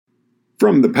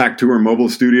From the PAC Tour Mobile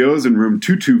Studios in room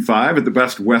 225 at the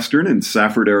Best Western in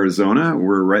Safford, Arizona,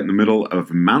 we're right in the middle of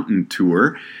Mountain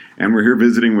Tour, and we're here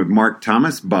visiting with Mark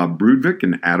Thomas, Bob Brudvik,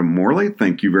 and Adam Morley.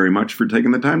 Thank you very much for taking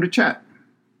the time to chat.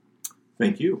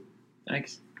 Thank you.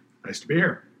 Thanks. Nice to be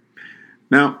here.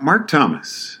 Now, Mark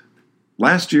Thomas,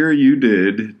 last year you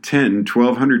did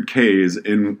 1200 Ks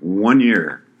in 1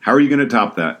 year. How are you going to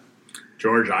top that?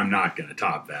 George, I'm not going to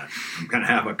top that. I'm going to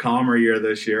have a calmer year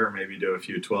this year, maybe do a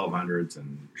few 1200s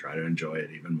and try to enjoy it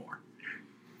even more.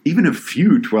 Even a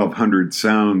few 1200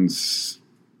 sounds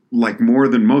like more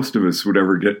than most of us would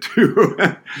ever get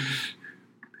to.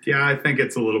 Yeah, I think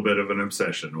it's a little bit of an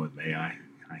obsession with me. I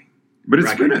but it's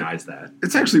recognize that.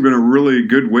 It's actually been a really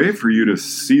good way for you to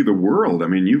see the world. I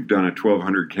mean, you've done a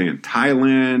 1200K in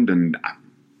Thailand, and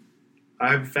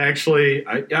I've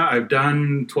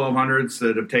done 1200s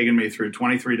that have taken me through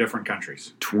 23 different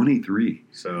countries. 23.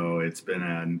 So it's been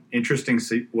an interesting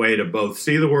way to both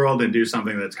see the world and do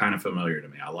something that's kind of familiar to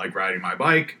me. I like riding my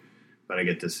bike, but I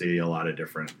get to see a lot of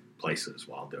different places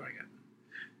while doing it.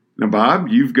 Now, Bob,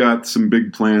 you've got some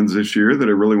big plans this year that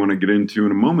I really want to get into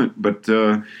in a moment, but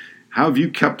how have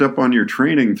you kept up on your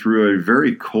training through a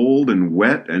very cold and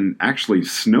wet and actually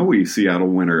snowy Seattle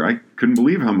winter? I couldn't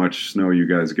believe how much snow you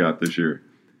guys got this year.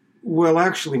 Well,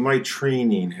 actually, my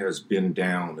training has been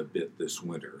down a bit this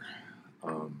winter.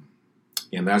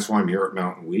 And that's why I'm here at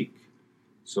Mountain Week,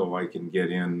 so I can get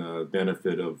in the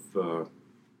benefit of,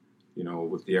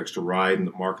 with the extra riding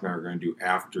that Mark and I are going to do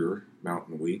after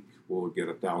Mountain Week. We'll get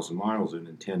 1,000 miles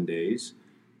in 10 days.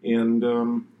 And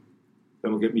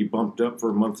that'll get me bumped up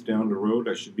for a month down the road.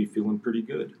 I should be feeling pretty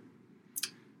good.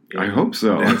 I hope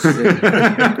so.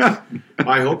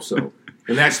 I hope so.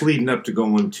 And that's leading up to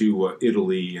going to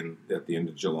Italy and at the end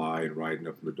of July and riding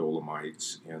up in the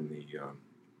Dolomites and the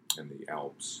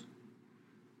Alps.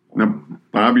 Now,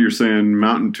 Bob, you're saying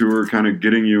mountain tour kind of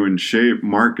getting you in shape.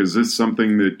 Mark, is this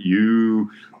something that you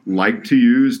like to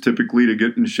use typically to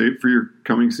get in shape for your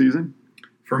coming season?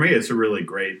 For me, it's a really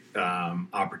great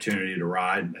opportunity to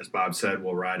ride. As Bob said,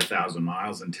 we'll ride 1,000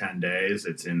 miles in 10 days.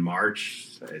 It's in March.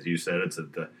 As you said, it's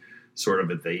at the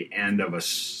end of a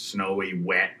snowy,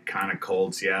 wet, kind of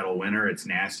cold Seattle winter. It's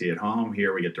nasty at home.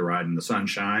 Here we get to ride in the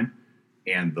sunshine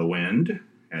and the wind,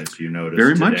 as you noticed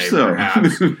very today, much so.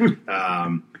 Perhaps.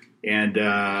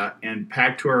 And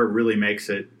PAC Tour really makes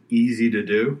it easy to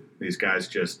do. These guys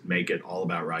just make it all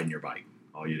about riding your bike.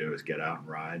 All you do is get out and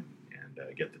ride and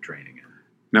get the training in.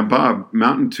 Now, Bob,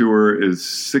 Mountain Tour is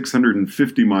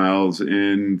 650 miles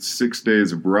in 6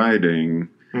 days of riding.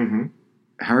 Mm-hmm.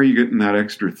 How are you getting that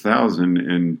extra 1,000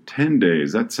 in 10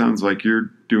 days? That sounds like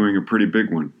you're doing a pretty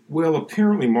big one. Well,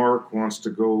 apparently Mark wants to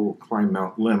go climb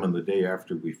Mount Lemmon the day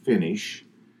after we finish.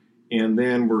 And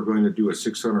then we're going to do a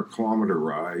 600-kilometer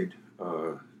ride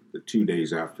the 2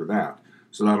 days after that.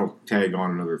 So that'll tag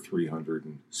on another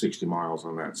 360 miles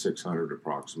on that 600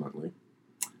 approximately.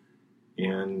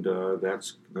 And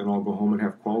then I'll go home and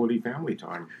have quality family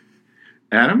time.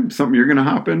 Adam, something you're going to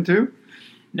hop into?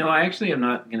 No, I actually am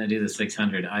not going to do the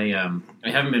 600. I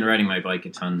haven't been riding my bike a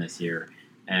ton this year,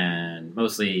 and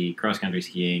mostly cross-country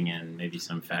skiing and maybe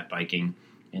some fat biking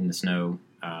in the snow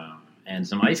and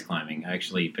some ice climbing. I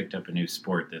actually picked up a new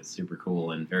sport that's super cool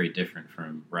and very different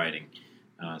from riding.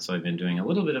 So I've been doing a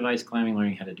little bit of ice climbing,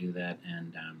 learning how to do that,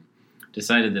 and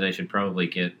decided that I should probably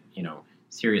get,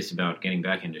 serious about getting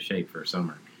back into shape for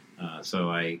summer. So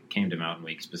I came to Mountain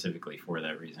Week specifically for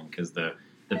that reason, because the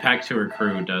PAC Tour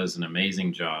crew does an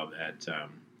amazing job at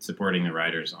supporting the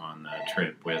riders on the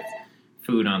trip with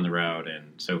food on the route and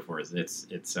so forth. It's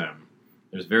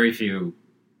there's very few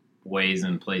ways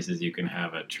and places you can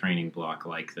have a training block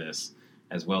like this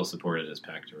as well supported as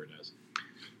PAC Tour does.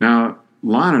 Now,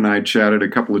 Lon and I chatted a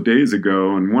couple of days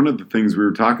ago, and one of the things we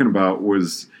were talking about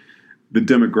was the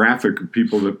demographic of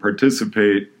people that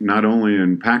participate not only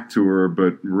in PAC Tour,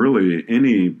 but really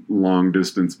any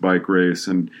long-distance bike race.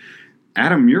 And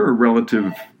Adam, you're a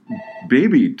relative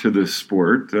baby to this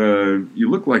sport. You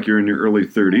look like you're in your early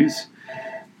 30s.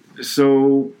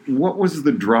 So what was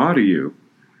the draw to you?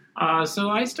 So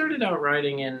I started out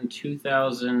riding in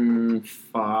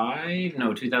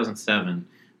 2007,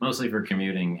 mostly for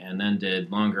commuting, and then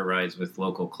did longer rides with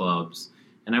local clubs.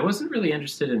 And I wasn't really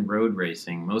interested in road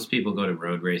racing. Most people go to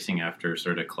road racing after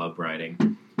sort of club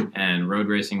riding. And road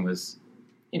racing was,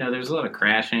 there's a lot of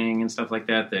crashing and stuff like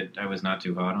that I was not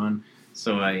too hot on.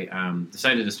 So I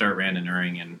decided to start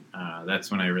randonneuring, and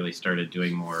that's when I really started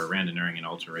doing more randonneuring and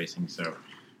ultra racing. So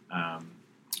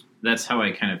that's how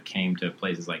I kind of came to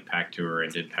places like PAC Tour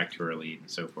and did PAC Tour Elite and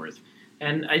so forth.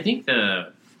 And I think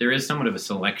there is somewhat of a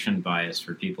selection bias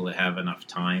for people that have enough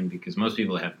time, because most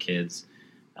people that have kids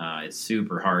It's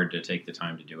super hard to take the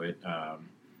time to do it.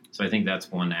 So I think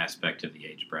that's one aspect of the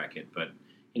age bracket. But,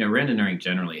 randonneuring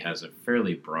generally has a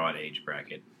fairly broad age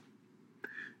bracket.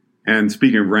 And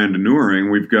speaking of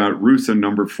randonneuring, we've got Rusa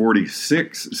number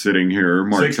 46 sitting here.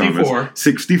 Mark 64. Thomas.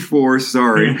 64,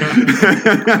 sorry.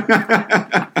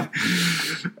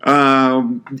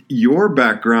 Your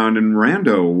background in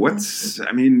rando,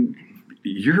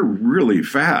 you're really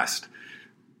fast.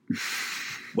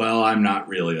 Well, I'm not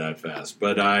really that fast,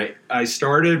 but I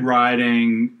started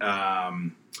riding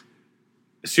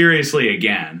seriously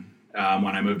again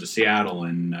when I moved to Seattle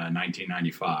in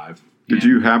 1995. Did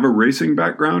you have a racing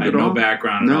background at all? I had no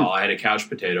background at all. I had a couch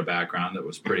potato background that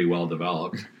was pretty well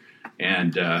developed.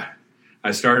 And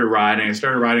I started riding. I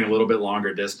started riding a little bit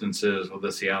longer distances with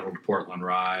the Seattle to Portland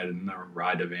ride and the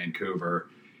ride to Vancouver.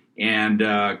 And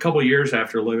a couple years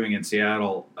after living in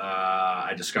Seattle,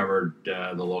 I discovered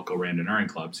the local randonneuring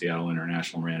club, Seattle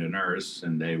International Randonneurs,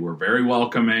 and they were very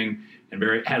welcoming and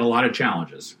had a lot of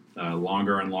challenges,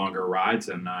 longer and longer rides,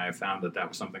 and I found that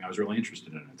was something I was really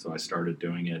interested in. So I started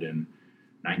doing it in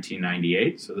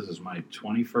 1998, so this is my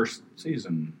 21st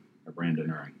season of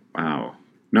randonneuring. Wow.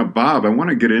 Now, Bob, I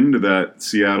want to get into that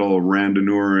Seattle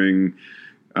randonneuring,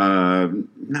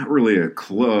 not really a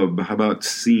club, how about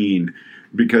scene?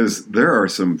 Because there are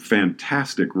some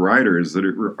fantastic riders that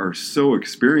are so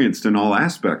experienced in all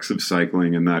aspects of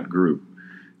cycling in that group.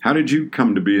 How did you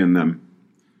come to be in them?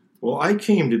 Well, I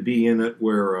came to be in it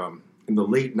where in the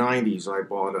late 90s I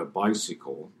bought a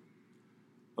bicycle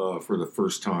for the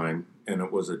first time, and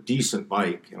it was a decent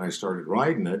bike, and I started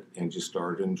riding it and just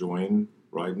started enjoying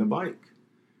riding a bike.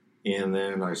 And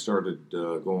then I started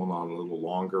going on little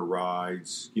longer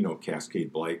rides,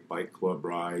 Cascade Bike Club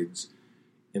rides,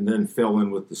 and then fell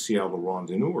in with the Seattle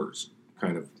Randonneurs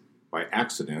kind of by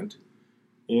accident,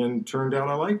 and turned out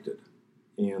I liked it.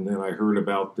 And then I heard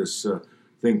about this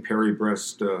thing,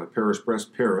 Paris-Brest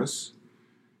Paris,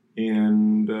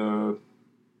 and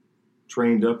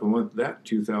trained up and went to that in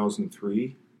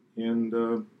 2003,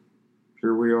 and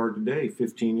here we are today,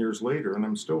 15 years later, and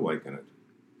I'm still liking it.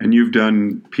 And you've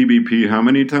done PBP how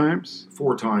many times?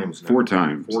 4 times now. 4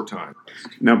 times. 4 times.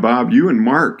 Now, Bob, you and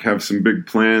Mark have some big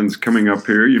plans coming up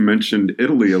here. You mentioned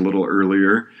Italy a little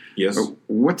earlier. Yes.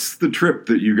 What's the trip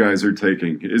that you guys are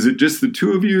taking? Is it just the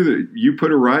two of you that you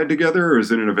put a ride together, or is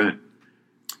it an event?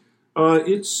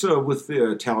 It's with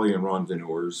the Italian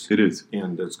Randonneurs. It is.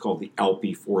 And it's called the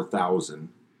Alpi 4000.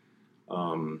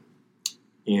 And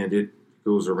it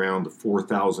goes around the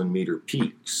 4,000-meter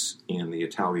peaks in the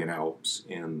Italian Alps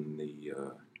and the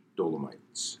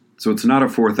Dolomites. So it's not a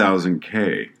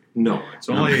 4,000K. No. It's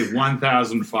only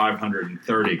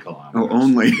 1,530 kilometers. Oh,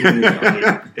 only.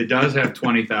 It does have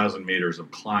 20,000 meters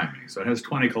of climbing, so it has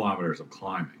 20 kilometers of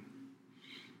climbing.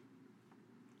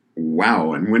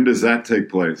 Wow, and when does that take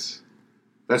place?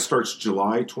 That starts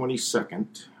July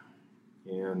 22nd.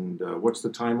 And what's the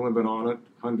time limit on it?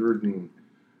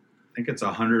 I think it's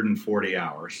 140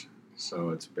 hours, so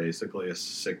it's basically a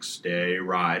 6-day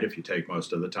ride if you take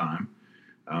most of the time,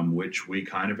 which we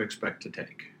kind of expect to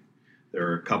take. There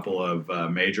are a couple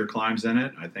of major climbs in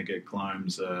it. I think it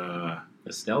climbs... The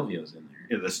Stelvio's in there.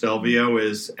 Yeah, the Stelvio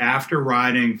is, after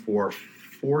riding for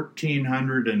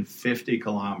 1,450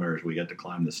 kilometers, we get to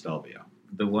climb the Stelvio.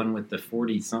 The one with the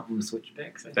 40-something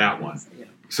switchbacks? That one. Yeah.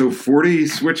 So 40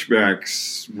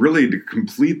 switchbacks, really, to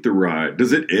complete the ride.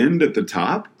 Does it end at the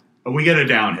top? Oh, we get a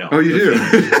downhill. Oh, you do?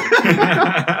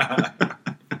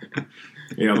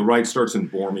 Yeah, the ride starts in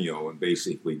Bormio and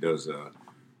basically does a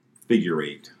figure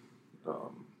 8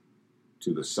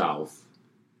 to the south.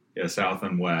 Yeah, south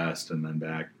and west, and then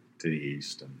back to the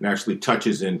east. And actually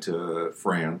touches into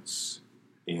France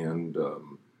and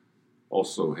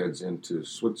also heads into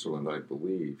Switzerland, I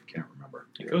believe. Can't remember.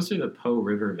 It goes through the Po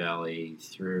River Valley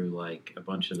through like a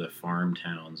bunch of the farm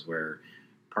towns where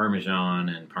Parmesan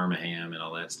and Parma ham and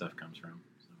all that stuff comes from.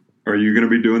 So. Are you going to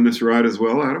be doing this ride as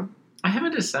well, Adam? I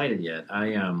haven't decided yet.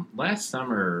 I last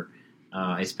summer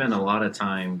I spent a lot of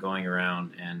time going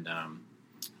around and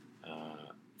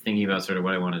thinking about sort of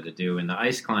what I wanted to do. And the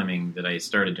ice climbing that I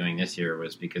started doing this year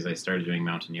was because I started doing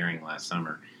mountaineering last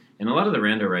summer. And a lot of the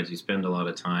rando rides, you spend a lot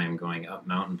of time going up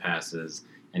mountain passes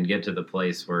and get to the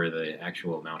place where the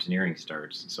actual mountaineering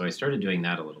starts. So I started doing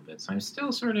that a little bit. So I'm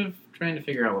still sort of trying to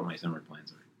figure out what my summer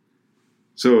plans are.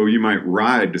 So you might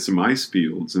ride to some ice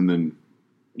fields and then...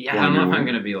 Yeah, I don't know if I'm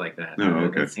going to be like that. No,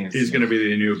 okay. He's going to be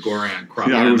the new Goran Krupp.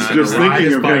 Yeah, I was just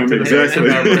thinking of him, exactly.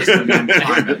 I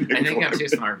think I'm too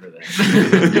smart for that.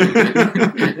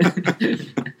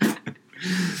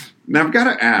 Now, I've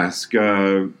got to ask,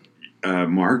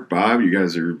 Mark, Bob, you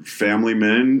guys are family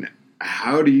men.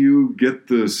 how do you get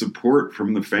the support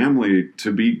from the family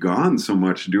to be gone so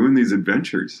much doing these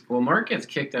adventures? Well, Mark gets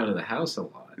kicked out of the house a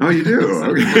lot. Oh, you do?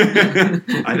 Okay.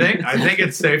 I think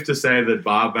it's safe to say that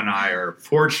Bob and I are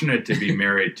fortunate to be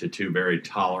married to two very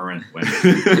tolerant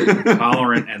women,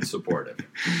 tolerant and supportive.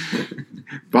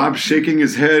 Bob's shaking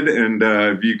his head, and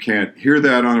you can't hear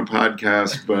that on a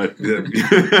podcast, but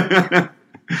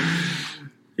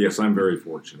Yes, I'm very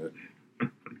fortunate.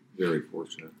 Very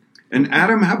fortunate. And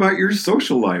Adam, how about your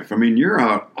social life? I mean, you're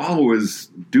out always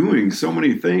doing so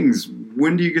many things.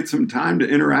 When do you get some time to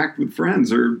interact with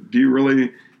friends, or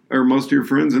are most of your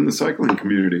friends in the cycling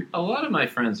community? A lot of my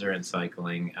friends are in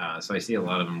cycling, so I see a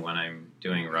lot of them when I'm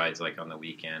doing rides like on the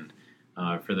weekend.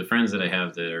 For the friends that I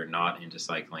have that are not into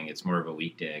cycling, it's more of a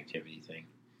weekday activity thing.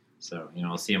 So,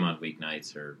 I'll see them on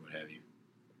weeknights or what have you.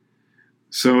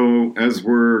 So as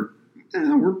we're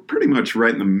pretty much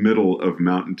right in the middle of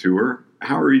Mountain Tour,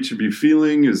 how are each of you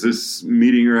feeling? Is this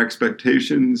meeting your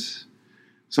expectations?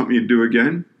 Something you'd do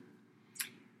again?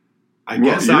 I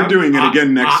guess you're doing it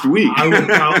again next week.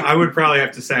 I would probably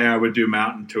have to say I would do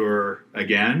Mountain Tour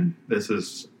again. This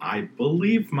is, I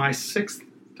believe, my 6th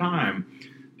time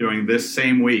doing this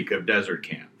same week of desert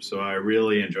camp. So I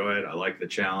really enjoy it. I like the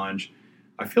challenge.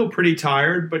 I feel pretty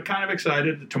tired, but kind of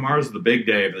excited. Tomorrow's the big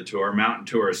day of the tour. Mountain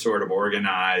Tour is sort of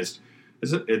organized.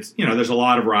 It's there's a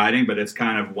lot of riding, but it's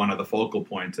kind of one of the focal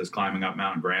points is climbing up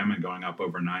Mount Graham and going up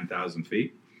over 9,000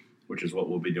 feet, which is what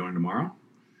we'll be doing tomorrow.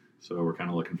 So we're kind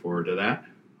of looking forward to that,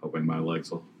 hoping my legs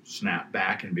will snap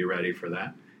back and be ready for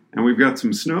that. And we've got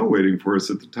some snow waiting for us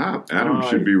at the top. Adam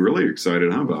should be really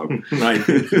excited, huh, Bob? I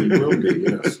think he will be,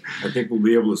 yes. I think we'll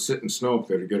be able to sit in snow up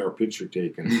there to get our picture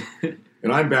taken.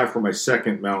 And I'm back for my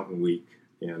 2nd mountain week,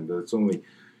 and it's only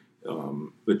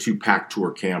the 2 PAC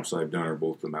Tour camps I've done are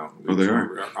both the mountain weeks. Oh, they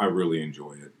are? I really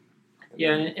enjoy it.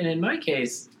 Yeah, and in my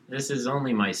case, this is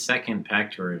only my 2nd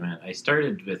PAC Tour event. I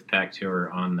started with PAC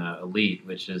Tour on the Elite,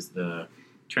 which is the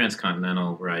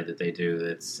transcontinental ride that they do.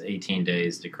 That's 18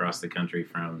 days to cross the country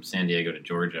from San Diego to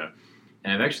Georgia.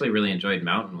 And I've actually really enjoyed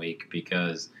Mountain Week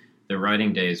because the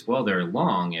riding days, while they're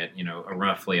long at,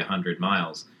 roughly 100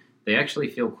 miles, they actually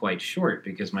feel quite short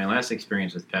because my last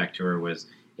experience with PAC Tour was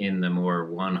in the more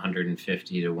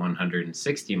 150 to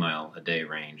 160 mile a day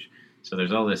range. So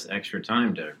there's all this extra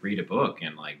time to read a book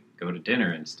and go to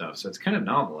dinner and stuff. So it's kind of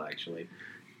novel, actually.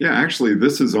 Yeah, actually,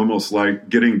 this is almost like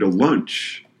getting to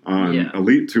lunch on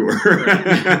Elite Tour.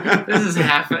 Right. This is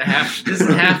half. This is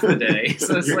half the day.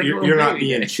 So it's you're not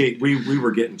being chased. We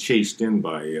were getting chased in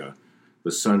by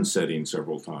the sun setting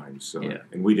several times,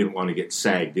 and we didn't want to get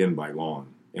sagged in by long,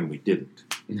 and we didn't.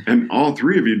 And all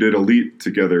 3 of you did Elite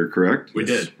together, correct? We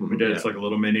did. It's like a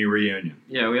little mini reunion.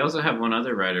 Yeah, we also have one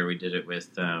other rider. We did it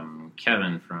with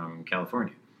Kevin from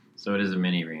California. So it is a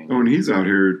mini reunion. Oh, and he's out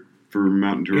here for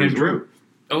Mountain Tour as well.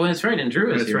 Oh, that's right. And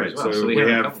Drew is here as well. So we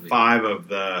have 5 of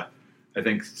the, I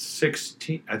think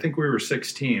 16. I think we were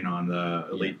 16 on the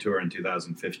Elite Tour in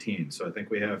 2015. So I think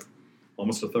we have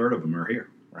almost a third of them are here.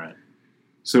 Right.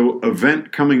 So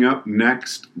event coming up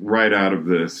next right out of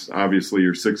this. Obviously,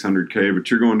 you're 600K,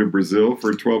 but you're going to Brazil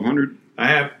for 1,200? I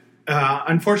have,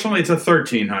 unfortunately, it's a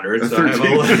 1,300. So I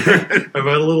have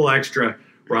a little extra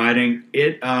riding.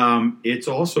 It's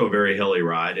also a very hilly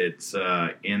ride. It's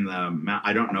in the,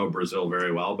 I don't know Brazil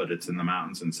very well, but it's in the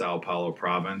mountains in Sao Paulo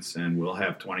province, and we'll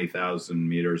have 20,000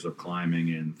 meters of climbing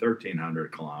in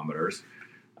 1,300 kilometers,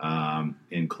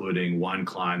 including one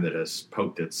climb that has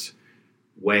poked its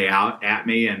way out at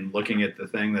me and looking at the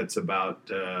thing that's about,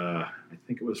 I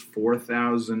think it was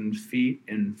 4,000 feet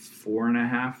in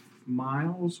 4.5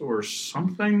 miles or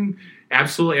something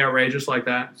absolutely outrageous like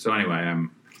that. So anyway,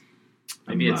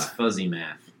 Maybe it's fuzzy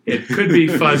math. It could be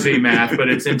fuzzy math, but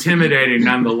it's intimidating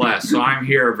nonetheless. So I'm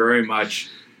here very much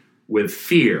with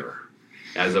fear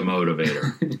as a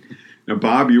motivator. Now,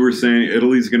 Bob, you were saying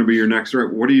Italy's going to be your next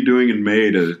ride. What are you doing in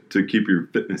May to keep your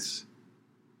fitness?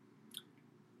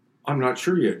 I'm not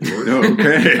sure yet, George.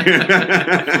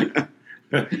 Okay.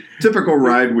 Typical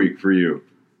ride week for you.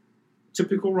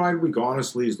 Typical ride week,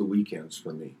 honestly, is the weekends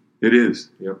for me. It is.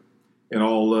 Yep. And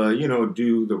I'll,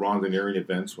 do the randonneuring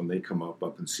events when they come up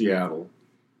in Seattle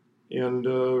and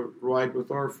ride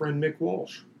with our friend Mick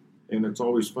Walsh. And it's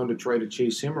always fun to try to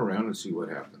chase him around and see what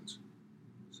happens.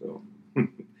 So, and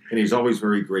he's always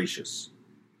very gracious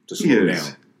to slow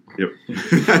down.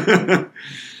 Yep.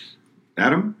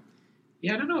 Adam?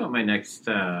 Yeah, I don't know what my next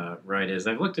ride is.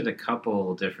 I've looked at a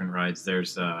couple different rides.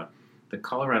 There's the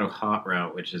Colorado Hot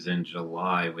Route, which is in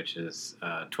July, which is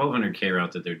a 1,200K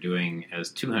route that they're doing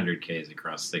as 200Ks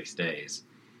across 6 days.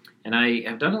 And I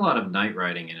have done a lot of night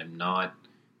riding, and I'm not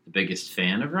the biggest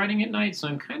fan of riding at night, so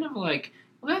I'm kind of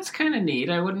Well, that's kind of neat.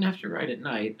 I wouldn't have to ride at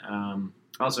night. I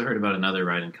also heard about another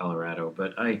ride in Colorado,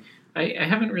 but I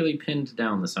haven't really pinned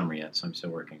down the summer yet, so I'm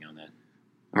still working on that.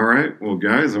 All right. Well,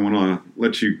 guys, I want to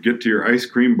let you get to your ice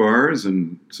cream bars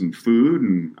and some food,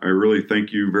 and I really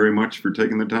thank you very much for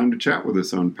taking the time to chat with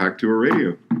us on PAC Tour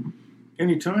Radio.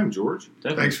 Anytime, George.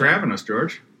 Definitely. Thanks for having us,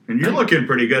 George. And you're looking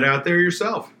pretty good out there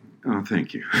yourself. Oh,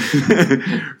 thank you.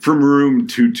 From room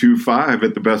 225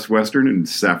 at the Best Western in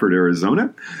Safford,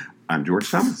 Arizona, I'm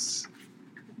George Thomas.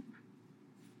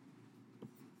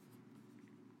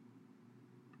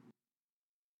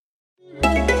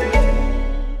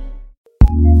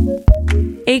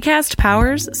 Acast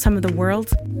powers some of the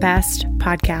world's best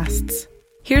podcasts.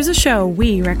 Here's a show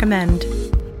we recommend.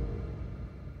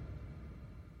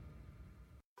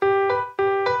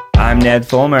 I'm Ned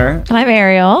Fulmer. And I'm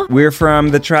Ariel. We're from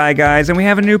The Try Guys, and we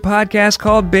have a new podcast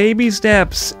called Baby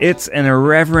Steps. It's an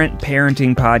irreverent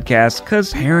parenting podcast,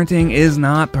 because parenting is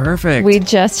not perfect. We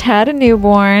just had a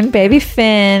newborn, baby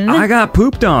Finn. I got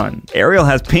pooped on. Ariel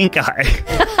has pink eye.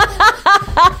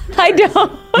 I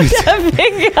don't have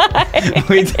pink eye.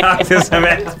 We talk to some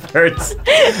experts.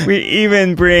 We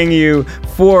even bring you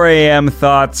 4 a.m.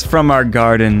 thoughts from our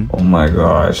garden. Oh my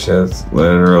gosh, it's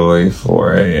literally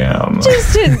 4 a.m.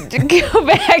 Just to go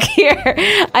back here,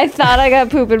 I thought I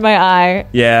got poop in my eye.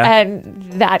 Yeah. And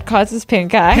that causes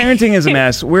pink eye. Parenting is a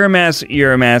mess. We're a mess.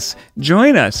 You're a mess.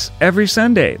 Join us every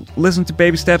Sunday. Listen to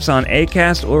Baby Steps on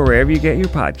Acast or wherever you get your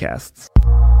podcasts.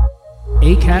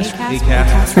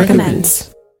 Acast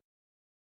recommends.